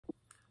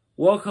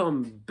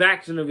Welcome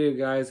back to the video,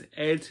 guys.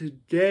 And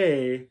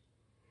today,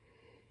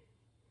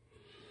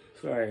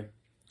 sorry,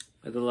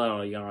 I had a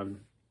little yawn.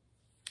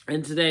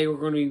 And today we're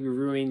going to be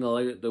reviewing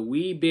the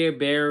We Bare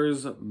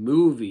Bears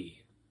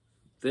movie.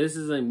 This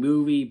is a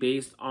movie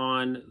based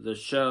on the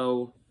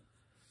show.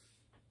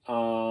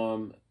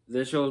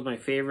 This show is my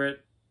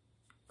favorite.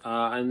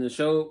 And the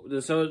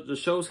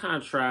show's kind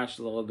of trash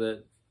a little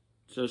bit.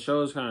 So the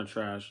show is kind of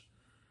trash,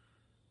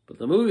 but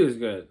the movie is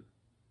good.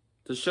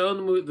 The show and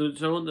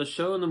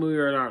the movie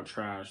are not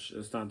trash.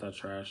 It's not that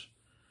trash.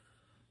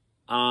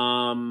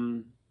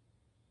 So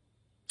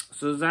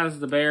that's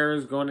the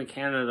Bears going to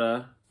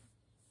Canada,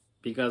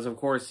 because of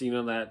course you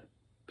know that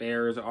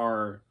bears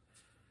are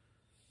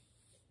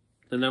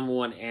the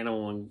 #1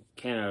 animal in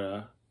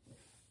Canada.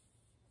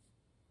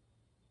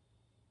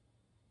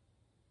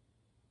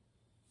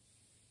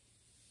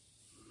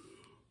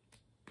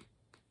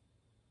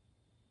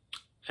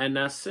 And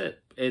that's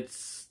it.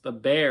 It's the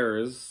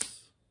Bears.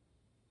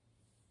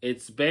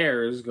 It's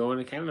bears going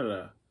to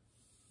Canada.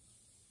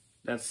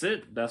 That's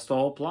it. That's the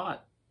whole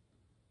plot.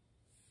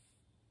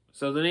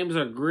 So the names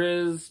are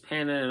Grizz,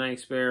 Panda, and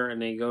Ice Bear,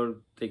 and they go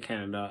to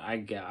Canada. I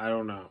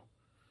don't know.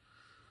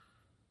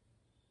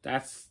 I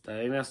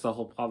think that's the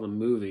whole plot of the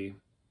movie.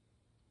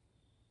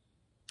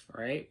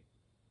 Right?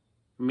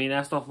 I mean,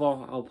 that's the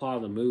whole plot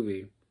of the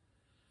movie.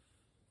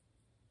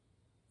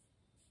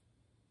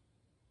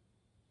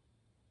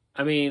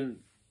 I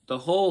mean, the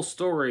whole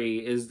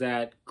story is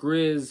that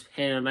Grizz,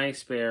 Panda, and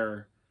Ice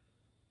Bear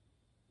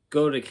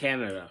go to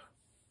Canada.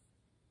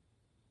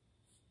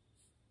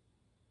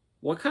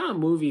 What kind of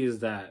movie is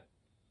that?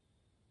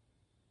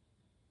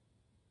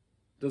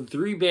 The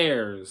three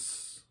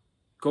bears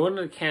going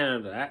to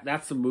Canada.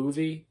 That's a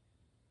movie?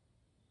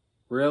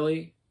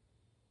 Really?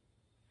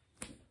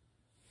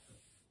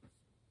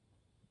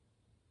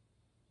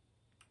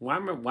 Why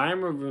am I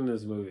reviewing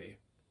this movie?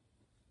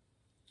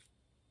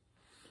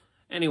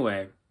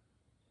 Anyway.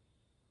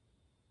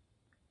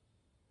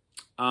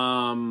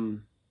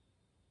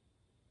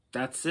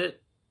 That's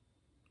it.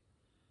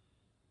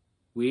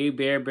 We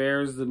Bare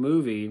Bears, the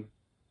movie,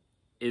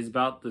 is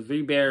about the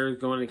three bears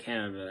going to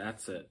Canada.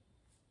 That's it.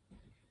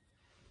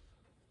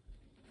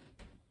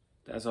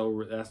 That's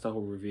the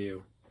whole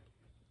review.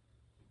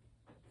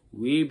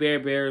 We Bare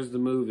Bears, the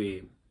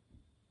movie,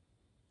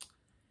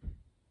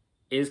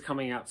 is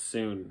coming out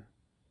soon.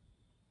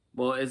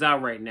 Well, it's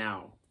out right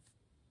now.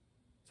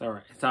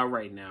 It's out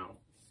right now.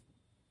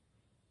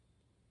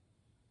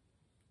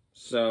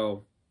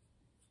 So,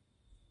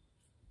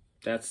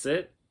 that's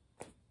it.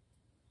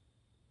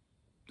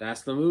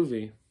 That's the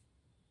movie.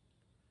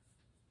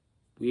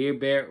 We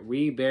Bare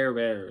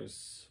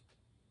Bears.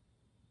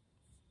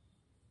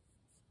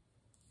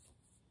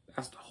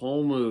 That's the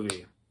whole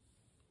movie.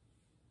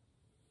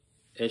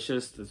 It's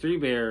just the three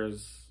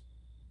bears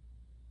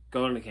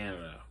going to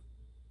Canada.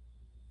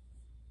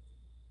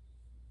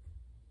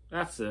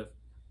 That's it.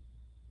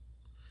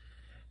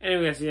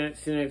 Anyway, see you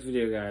next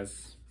video,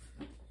 guys.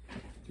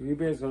 Three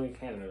bears going to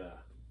Canada.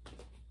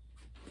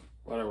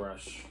 What a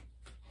rush.